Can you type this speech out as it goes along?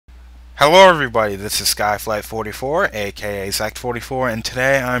Hello everybody, this is Skyflight44, aka Zect44, and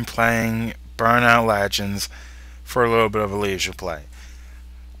today I'm playing Burnout Legends for a little bit of a leisure play.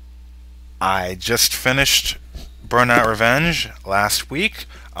 I just finished Burnout Revenge last week.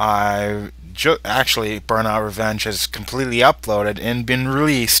 Actually, Burnout Revenge has completely uploaded and been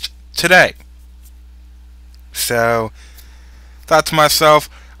released today. So, thought to myself,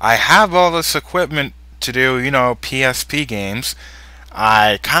 I have all this equipment to do, PSP games.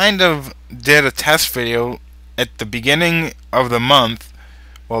 I kind of did a test video at the beginning of the month,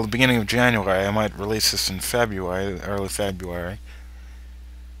 well, the beginning of January. I might release this in February, early February.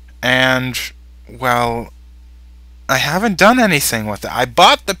 And, well, I haven't done anything with it. I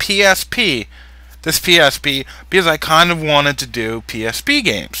bought the PSP, this PSP, because I kind of wanted to do PSP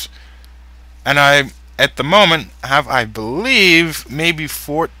games. And I, at the moment, have, I believe, maybe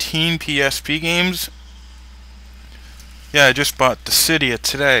 14 PSP games. Yeah, I just bought Dissidia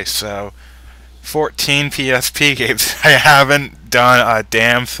today, so 14 PSP games. I haven't done a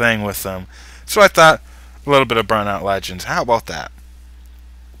damn thing with them. So I thought, a little bit of Burnout Legends. How about that?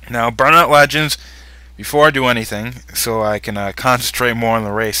 Now, Burnout Legends, before I do anything, so I can concentrate more on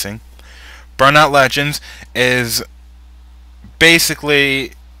the racing, Burnout Legends is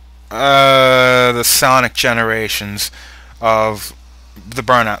basically the Sonic generations of the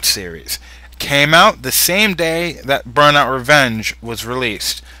Burnout series. Came out the same day that Burnout Revenge was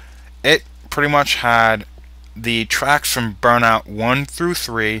released. It pretty much had the tracks from Burnout 1 through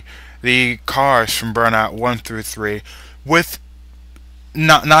 3, the cars from Burnout 1 through 3, with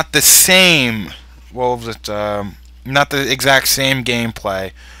not the same, what was it, not the exact same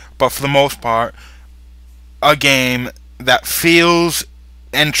gameplay, but for the most part, a game that feels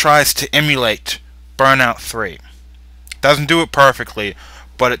and tries to emulate Burnout 3. Doesn't do it perfectly,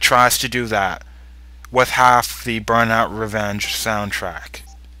 but it tries to do that with half the Burnout Revenge soundtrack.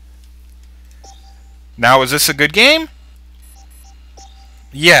 Now, is this a good game?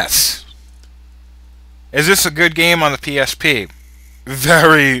 Yes. Is this a good game on the PSP?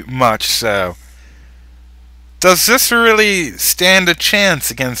 Very much so. Does this really stand a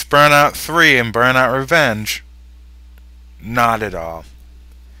chance against Burnout 3 and Burnout Revenge? Not at all.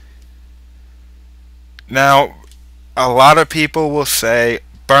 Now, a lot of people will say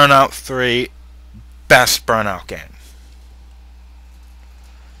Burnout 3, best Burnout game.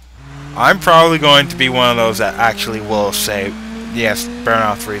 I'm probably going to be one of those that actually will say, yes,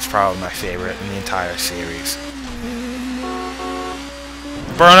 Burnout 3 is probably my favorite in the entire series.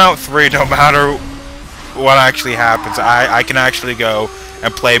 Burnout 3, no matter what actually happens, I can actually go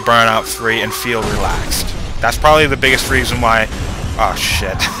and play Burnout 3 and feel relaxed. That's probably the biggest reason why... Oh,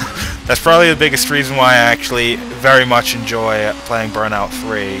 shit. That's probably the biggest reason why I actually very much enjoy playing Burnout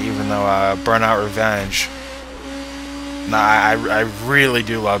 3, even though Burnout Revenge... I really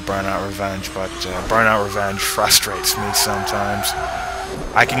do love Burnout Revenge, but Burnout Revenge frustrates me sometimes.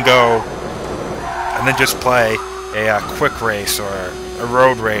 I can go and then just play a quick race or a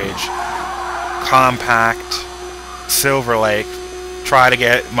road rage, compact, Silver Lake, try to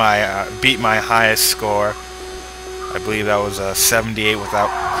get my beat my highest score. I believe that was 78 without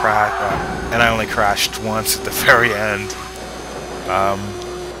crash, and I only crashed once at the very end.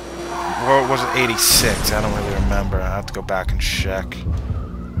 What was it, 86? I don't really remember. I have to go back and check.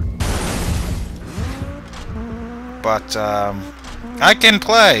 But I can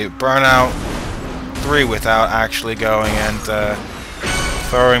play Burnout 3 without actually going and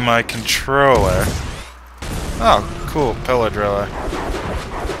throwing my controller. Oh, cool, pillar driller.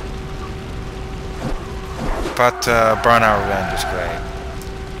 But Burnout Revenge is great.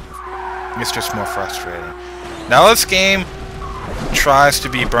 It's just more frustrating. Now this game tries to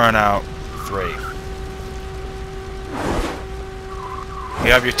be Burnout 3.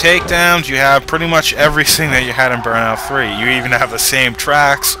 You have your takedowns, you have pretty much everything that you had in Burnout 3. You even have the same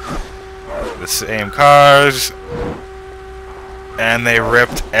tracks, the same cars, and they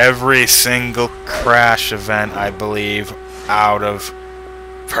ripped every single crash event, I believe, out of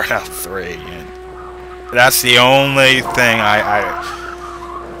Burnout 3. And that's the only thing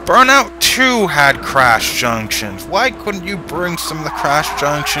Burnout 2 had crash junctions. Why couldn't you bring some of the crash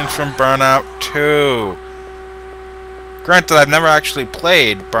junctions from Burnout 2? Granted, I've never actually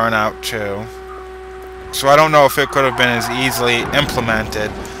played Burnout 2, so I don't know if it could have been as easily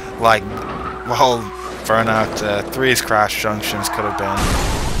implemented like, well, Burnout 3's crash junctions could have been.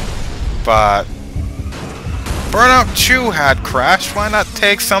 But Burnout 2 had crash. Why not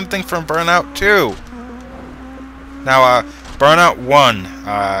take something from Burnout 2? Now, Burnout 1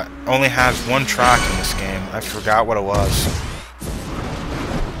 only has one track in this game. I forgot what it was.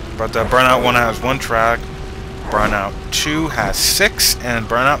 But Burnout 1 has one track. Burnout 2 has 6, and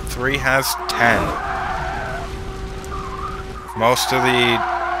Burnout 3 has 10. Most of the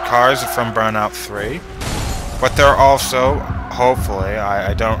cars are from Burnout 3, but there are also, hopefully,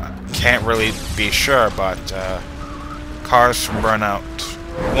 I can't really be sure, but cars from Burnout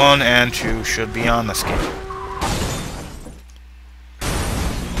 1 and 2 should be on this game.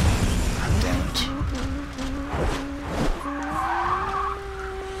 God damn it.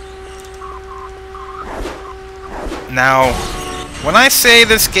 Now, when I say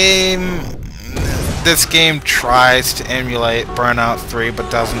this game tries to emulate Burnout 3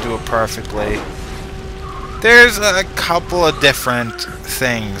 but doesn't do it perfectly, there's a couple of different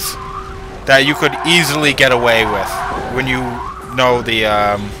things that you could easily get away with when you know the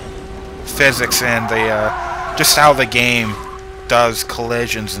physics and the just how the game does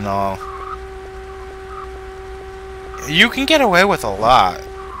collisions and all. You can get away with a lot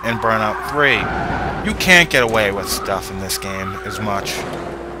in Burnout 3. You can't get away with stuff in this game as much.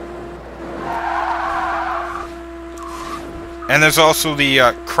 And there's also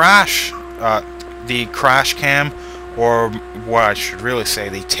the crash cam, or what I should really say,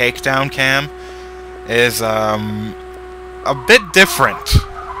 the takedown cam, is a bit different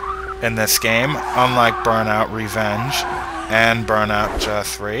in this game, unlike Burnout Revenge and Burnout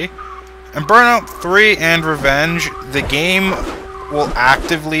 3. In Burnout 3 and Revenge, the game will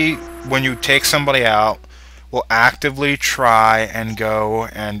actively, when you take somebody out, will actively try and go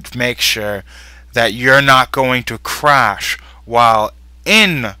and make sure that you're not going to crash while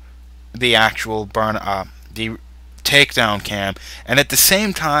in the actual the takedown cam, and at the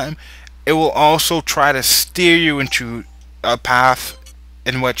same time it will also try to steer you into a path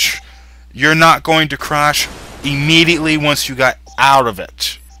in which you're not going to crash immediately once you got out of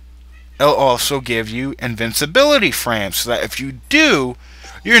it. It'll also give you invincibility frames so that if you do,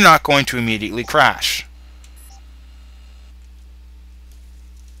 you're not going to immediately crash.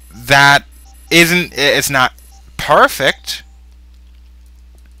 It's not perfect.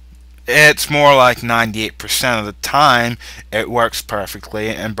 It's more like 98% of the time it works perfectly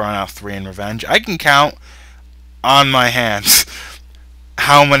in Burnout 3 and Revenge. I can count on my hands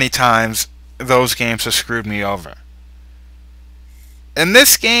how many times those games have screwed me over. In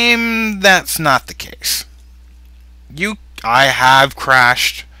this game, that's not the case. I have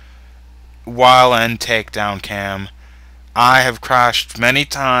crashed while in takedown cam. I have crashed many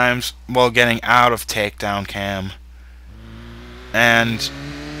times while getting out of takedown cam. And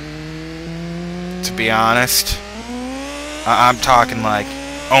to be honest, I'm talking like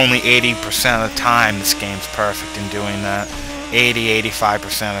only 80% of the time this game's perfect in doing that.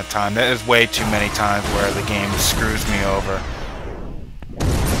 80-85% of the time. That is way too many times where the game screws me over.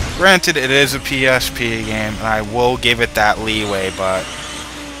 Granted, it is a PSP game, and I will give it that leeway, but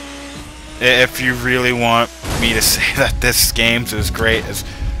if you really want me to say that this game's as great as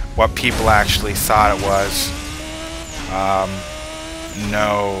what people actually thought it was,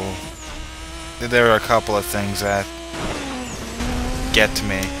 no. There are a couple of things that get to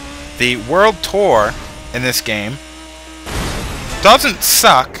me. The World Tour in this game doesn't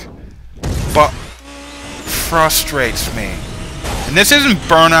suck, but frustrates me. And this isn't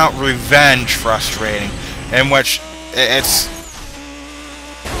Burnout Revenge frustrating, in which it's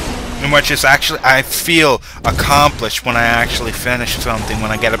actually, I feel accomplished when I actually finish something,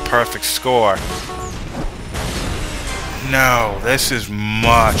 when I get a perfect score. No, this is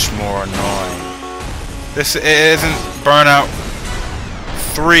much more annoying. This isn't Burnout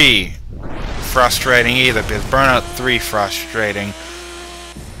 3 frustrating either, because Burnout 3 frustrating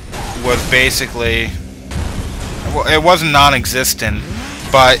was basically, well, it wasn't non-existent,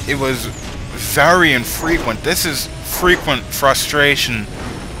 but it was very infrequent. This is frequent frustration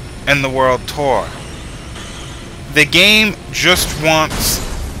in the World Tour. The game just wants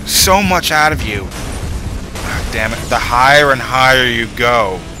so much out of you. Oh, damn it, the higher and higher you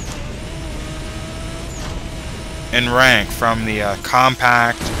go in rank, from the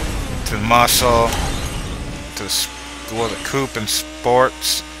compact to the muscle to the coupe and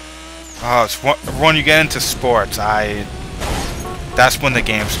sports. Oh, it's when you get into sports, that's when the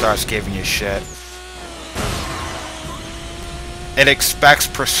game starts giving you shit. It expects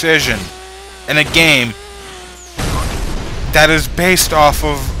precision in a game that is based off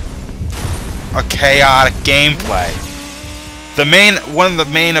of a chaotic gameplay. One of the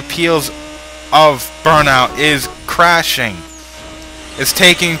main appeals of Burnout is crashing. It's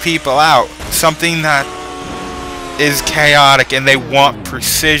taking people out. Something that is chaotic, and they want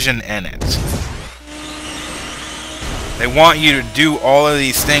precision in it. They want you to do all of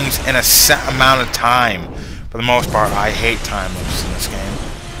these things in a set amount of time. For the most part, I hate time limits in this game.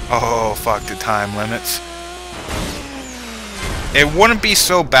 Oh, fuck the time limits. it wouldn't be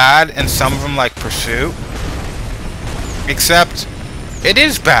so bad in some of them, like Pursuit. Except, it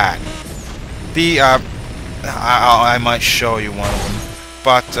is bad. The, I might show you one of them.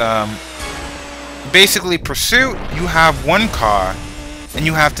 But, basically, Pursuit, you have one car, and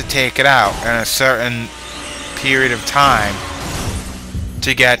you have to take it out in a certain period of time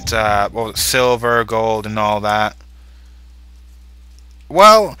to get, well, silver, gold, and all that.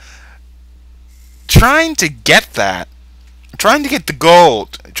 Well, trying to get that, trying to get the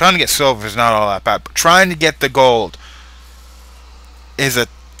gold, trying to get silver is not all that bad, but trying to get the gold is a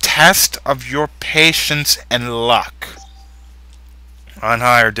test of your patience and luck on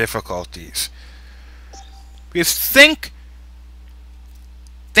higher difficulties. Because think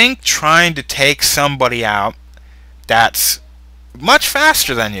trying to take somebody out that's much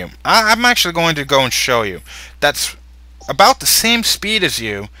faster than you. I'm actually going to go and show you. That's about the same speed as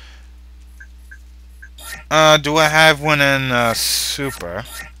you. Do I have one in Super?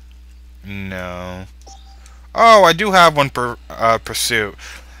 No. Oh, I do have one per Pursuit.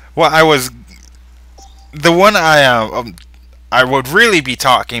 Well, the one I would really be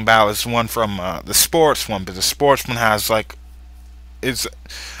talking about is one from the sports one, but the sports one has like it's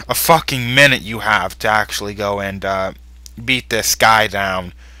a fucking minute you have to actually go and beat this guy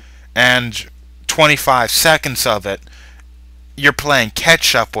down, and 25 seconds of it you're playing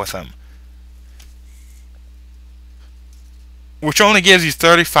catch up with him, which only gives you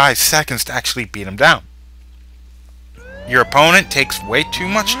 35 seconds to actually beat him down. Your opponent takes way too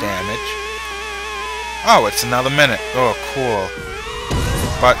much damage. Oh, it's another minute. Oh, cool.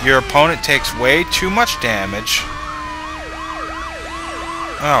 But your opponent takes way too much damage.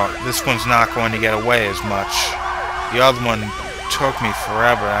 Oh, this one's not going to get away as much. The other one took me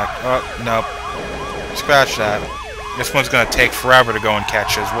forever. Oh, nope. Scratch that. This one's going to take forever to go and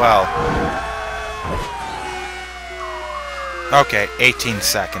catch as well. Okay, 18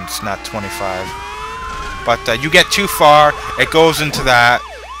 seconds, not 25. But you get too far, it goes into that.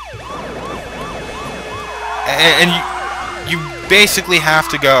 And you basically have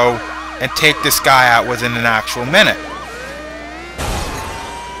to go and take this guy out within an actual minute.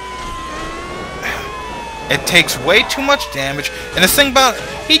 It takes way too much damage, and the thing about it,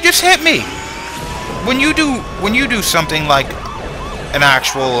 he just hit me. When you do something like an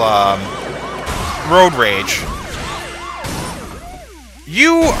actual road rage,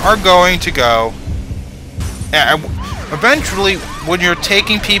 you are going to go. Eventually, when you're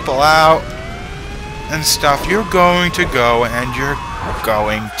taking people out and stuff, you're going to go and you're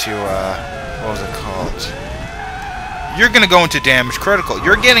going to, what was it called? You're going to go into damage critical.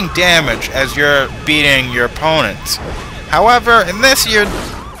 You're getting damage as you're beating your opponents. However, in this,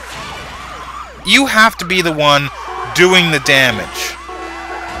 you have to be the one doing the damage.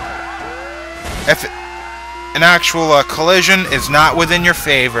 If an actual collision is not within your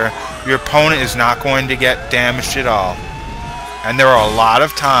favor, your opponent is not going to get damaged at all. And there are a lot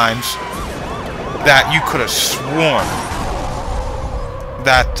of times that you could have sworn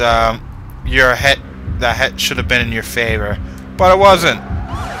that that hit should have been in your favor, but it wasn't.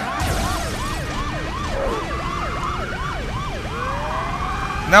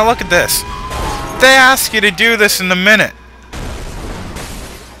 Now look at this. They ask you to do this in a minute.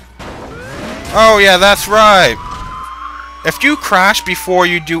 Oh yeah, that's right. If you crash before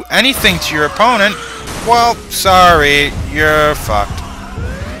you do anything to your opponent, well, sorry, you're fucked.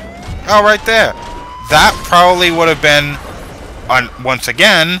 Oh, right there. That probably would have been, once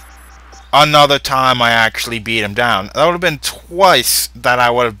again, another time I actually beat him down. That would have been twice that I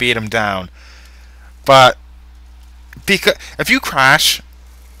would have beat him down. But, because if you crash,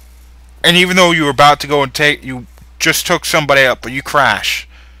 and even though you were about to go and you just took somebody up, but you crash,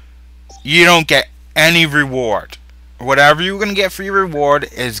 you don't get any reward. Whatever you're going to get for your reward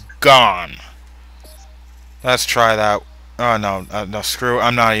is gone. Let's try that. Oh, no, no, screw it.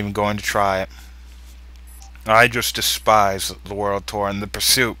 I'm not even going to try it. I just despise the World Tour and the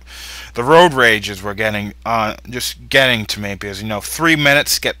Pursuit. The road rages were getting, just getting to me because, 3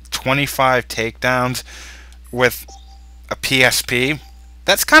 minutes, get 25 takedowns with a PSP.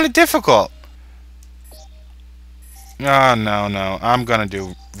 That's kind of difficult. Oh, no. I'm going to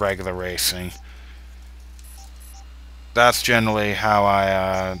do regular racing. That's generally how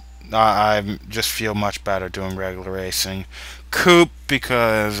I just feel much better doing regular racing. Coupe,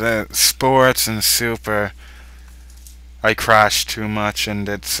 because sports and super, I crash too much, and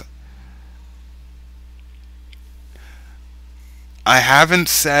I haven't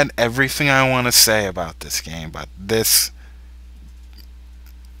said everything I want to say about this game, but this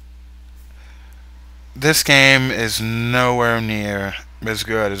game is nowhere near as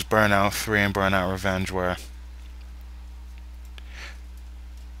good as Burnout 3 and Burnout Revenge were.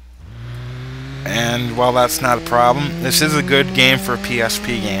 and while that's not a problem, this is a good game for a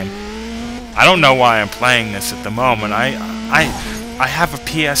PSP game. I don't know why I'm playing this at the moment. I have a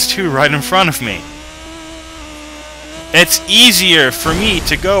PS2 right in front of me. It's easier for me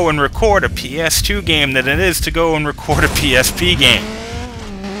to go and record a PS2 game than it is to go and record a PSP game.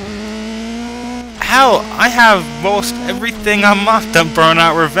 Hell, I have most everything unlocked on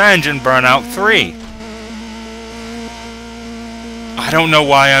Burnout Revenge and Burnout 3. I don't know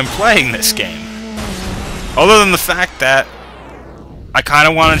why I'm playing this game. Other than the fact that I kind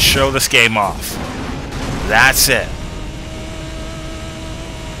of want to show this game off. That's it.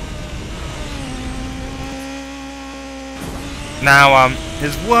 Now,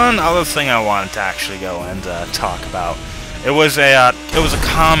 there's one other thing I wanted to actually go and talk about. It was a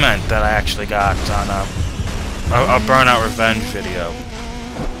comment that I actually got on a Burnout Revenge video,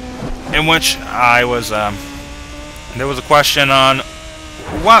 in which I was there was a question on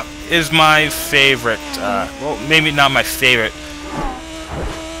what is my favorite, well, maybe not my favorite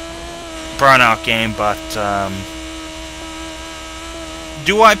Burnout game, but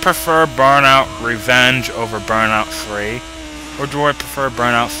do I prefer Burnout Revenge over Burnout 3? Or do I prefer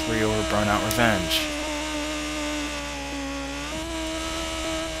Burnout 3 over Burnout Revenge?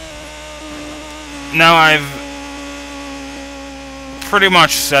 Now, I've pretty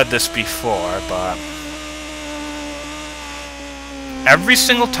much said this before, but every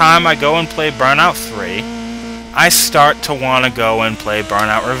single time I go and play Burnout 3, I start to want to go and play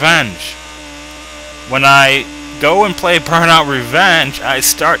Burnout Revenge. When I go and play Burnout Revenge, I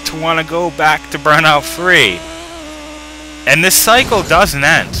start to want to go back to Burnout 3. And this cycle doesn't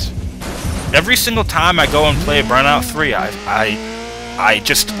end. Every single time I go and play Burnout 3, I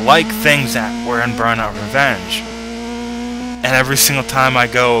just like things that were in Burnout Revenge. And every single time I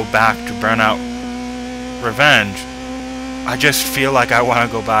go back to Burnout Revenge, I just feel like I want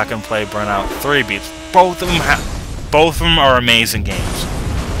to go back and play Burnout 3 because both of them are amazing games.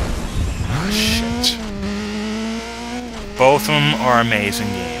 Oh shit. Both of them are amazing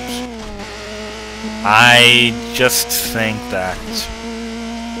games. I just think that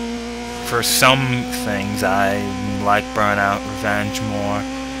for some things I like Burnout Revenge more.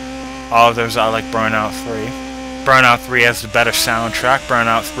 Others I like Burnout 3. Burnout 3 has the better soundtrack.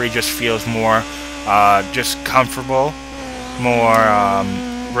 Burnout 3 just feels more just comfortable, more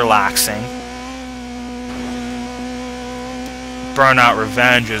relaxing. Burnout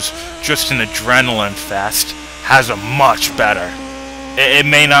Revenge is just an adrenaline fest. Has a much better. It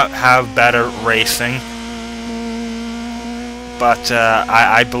may not have better racing, but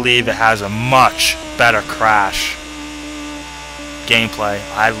I believe it has a much better Crash gameplay.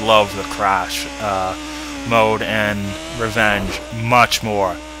 I love the Crash mode in Revenge much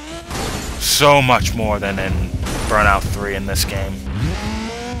more. So much more than in Burnout 3 in this game.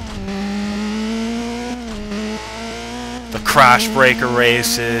 The Crash Breaker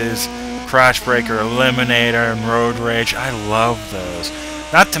races, Crash Breaker Eliminator, and Road Rage, I love those.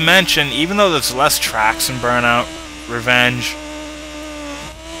 Not to mention, even though there's less tracks in Burnout Revenge,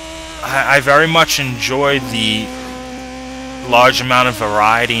 I very much enjoyed the large amount of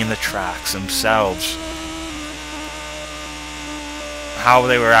variety in the tracks themselves. How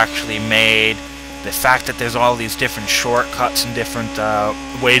they were actually made, the fact that there's all these different shortcuts and different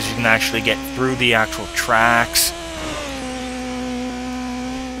ways you can actually get through the actual tracks.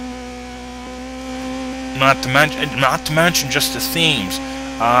 Not to mention just the themes.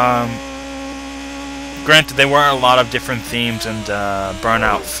 Granted, there were a lot of different themes in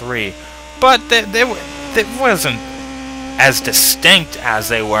Burnout 3, but they wasn't as distinct as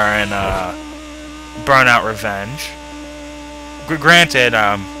they were in Burnout Revenge. Granted,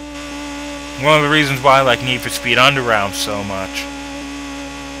 one of the reasons why I like Need for Speed Underground so much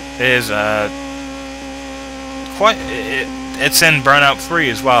is it's in Burnout 3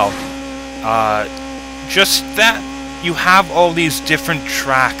 as well. Just that you have all these different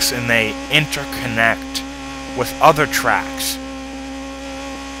tracks and they interconnect with other tracks.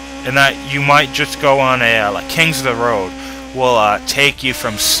 And that you might just go on a, like Kings of the Road will take you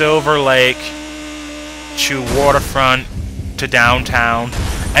from Silver Lake to Waterfront to downtown.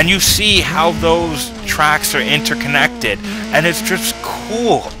 And you see how those tracks are interconnected. And it's just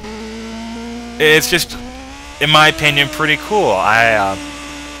cool. It's just, in my opinion, pretty cool.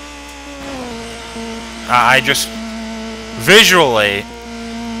 I just, visually,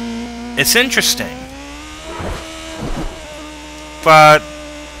 it's interesting. But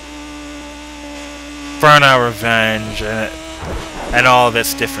Burnout Revenge and all of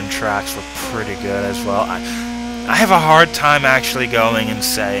its different tracks were pretty good as well. I have a hard time actually going and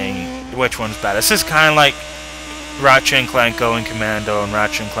saying which one's better. This is kind of like Ratchet and Clank Going Commando and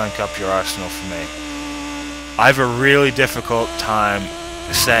Ratchet and Clank Up Your Arsenal for me. I have a really difficult time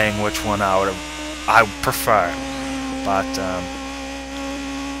saying which one I prefer, but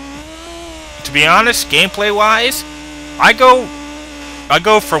to be honest, gameplay-wise, I go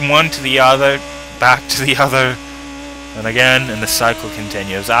from one to the other, back to the other, and again, and the cycle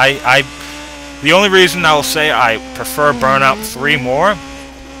continues. The only reason I will say I prefer Burnout 3 more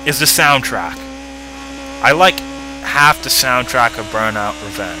is the soundtrack. I like half the soundtrack of Burnout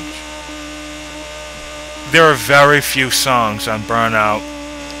Revenge. There are very few songs on Burnout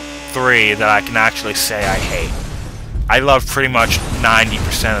 3 that I can actually say I hate. I love pretty much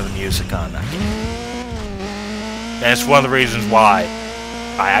 90% of the music on that game. And it's one of the reasons why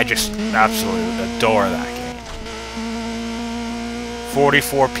I just absolutely adore that game.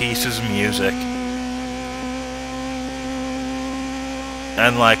 44 pieces of music.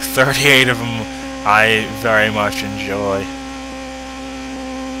 And like 38 of them I very much enjoy.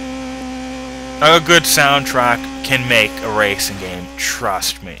 A good soundtrack can make a racing game,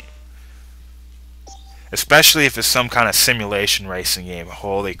 trust me. Especially if it's some kind of simulation racing game.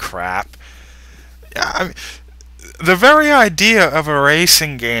 Holy crap. I mean, the very idea of a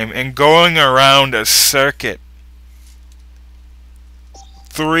racing game and going around a circuit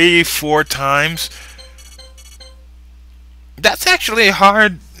 3-4 times, that's actually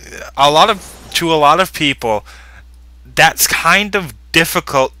hard. To a lot of people, that's kind of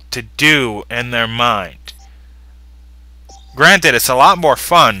difficult to do in their mind. Granted, it's a lot more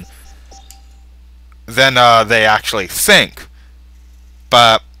fun than they actually think,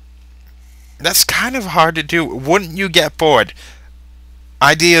 but that's kind of hard to do. Wouldn't you get bored?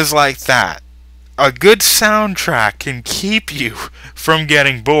 Ideas like that. A good soundtrack can keep you from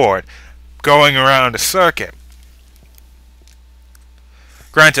getting bored going around a circuit.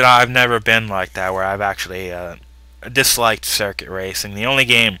 Granted, I've never been like that where I've actually disliked circuit racing. The only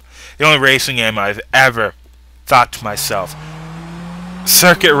racing game I've ever thought to myself,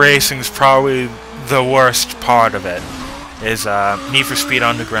 circuit racing is probably the worst part of it, is Need for Speed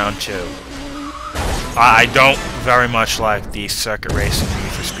Underground 2. I don't very much like the circuit racing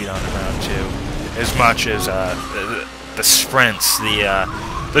Need for Speed Underground 2 as much as the sprints.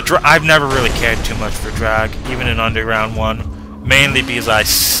 I've never really cared too much for drag, even in Underground 1. Mainly because I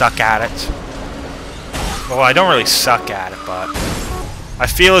suck at it. Well, I don't really suck at it, but I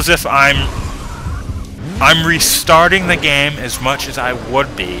feel as if I'm restarting the game as much as I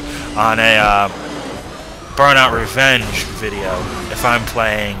would be on a Burnout Revenge video if I'm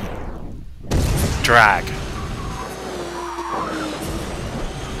playing drag.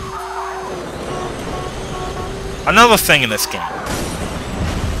 Another thing in this game,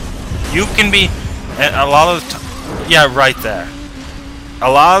 you can be a lot of the time. Yeah, right there. A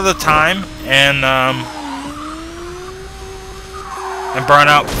lot of the time, in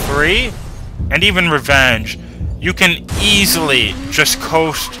Burnout 3, and even Revenge, you can easily just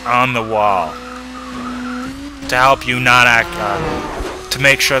coast on the wall to help you not to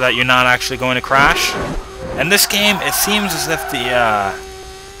make sure that you're not actually going to crash. In this game, it seems as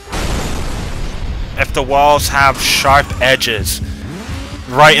if the walls have sharp edges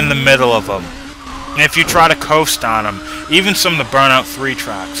right in the middle of them. And if you try to coast on them, even some of the Burnout 3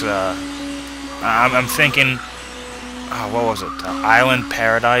 tracks, I'm thinking, what was it? Island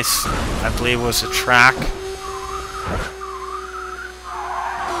Paradise, I believe was a track.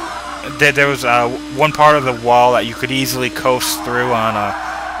 There was one part of the wall that you could easily coast through on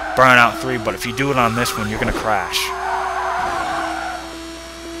Burnout 3, but if you do it on this one, you're going to crash.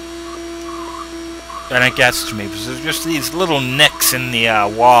 And it gets to me, because there's just these little nicks in the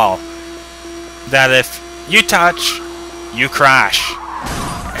wall that if you touch, you crash.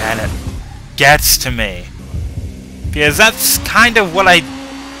 And it gets to me. Because that's kind of what I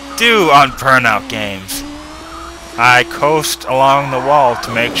do on Burnout games. I coast along the wall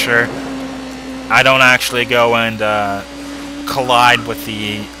to make sure I don't actually go and collide with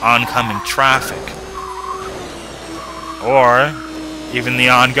the oncoming traffic. Or even the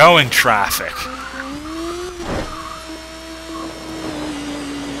ongoing traffic.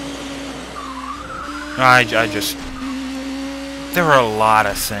 There are a lot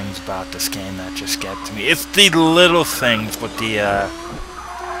of things about this game that just get to me. It's the little things with the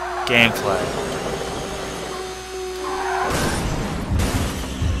gameplay.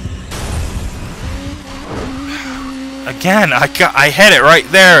 Again, I hit it right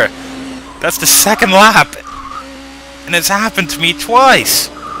there. That's the second lap. And it's happened to me twice.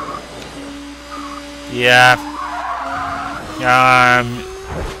 Yeah.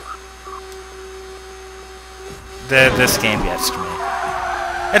 This game gets to me.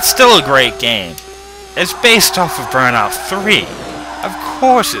 It's still a great game. It's based off of Burnout 3. Of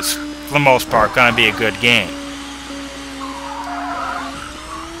course it's, for the most part, gonna be a good game.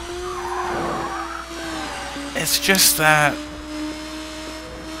 It's just that...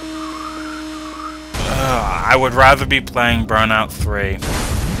 I would rather be playing Burnout 3.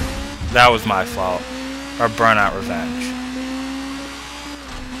 That was my fault. Or Burnout Revenge.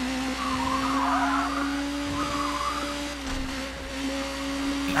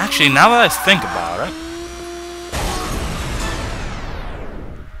 Actually, now that I think about it,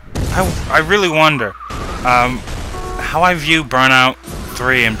 I really wonder how I view Burnout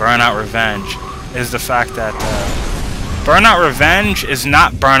 3 and Burnout Revenge is the fact that Burnout Revenge is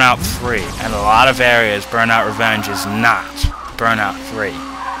not Burnout 3. In a lot of areas, Burnout Revenge is not Burnout 3.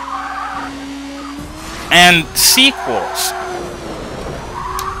 And sequels,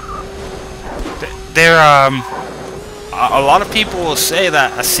 they're a lot of people will say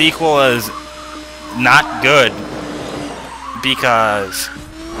that a sequel is not good because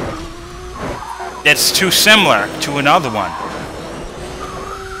it's too similar to another one.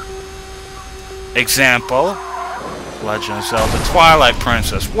 Example, Legend of Zelda Twilight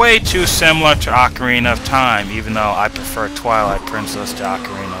Princess. Way too similar to Ocarina of Time, even though I prefer Twilight Princess to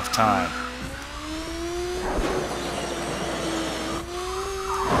Ocarina of Time.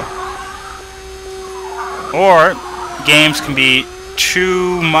 Or, games can be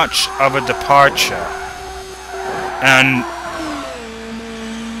too much of a departure. And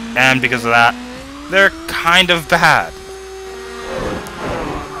because of that, they're kind of bad.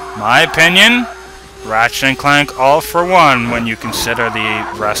 My opinion, Ratchet & Clank all for one when you consider the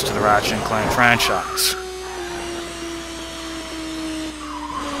rest of the Ratchet & Clank franchise.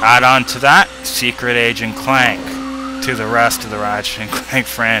 Add on to that, Secret Agent Clank to the rest of the Ratchet & Clank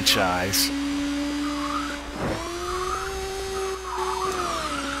franchise.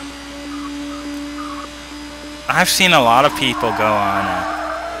 I've seen a lot of people go on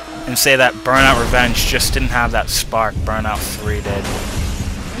and say that Burnout Revenge just didn't have that spark Burnout 3 did.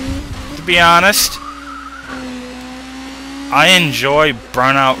 To be honest, I enjoy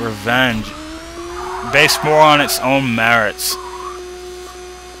Burnout Revenge based more on its own merits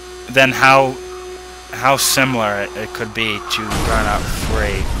than how similar it could be to Burnout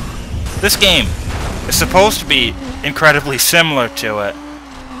 3. This game is supposed to be incredibly similar to it.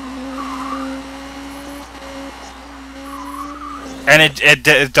 And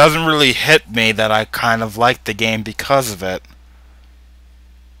it doesn't really hit me that I kind of like the game because of it.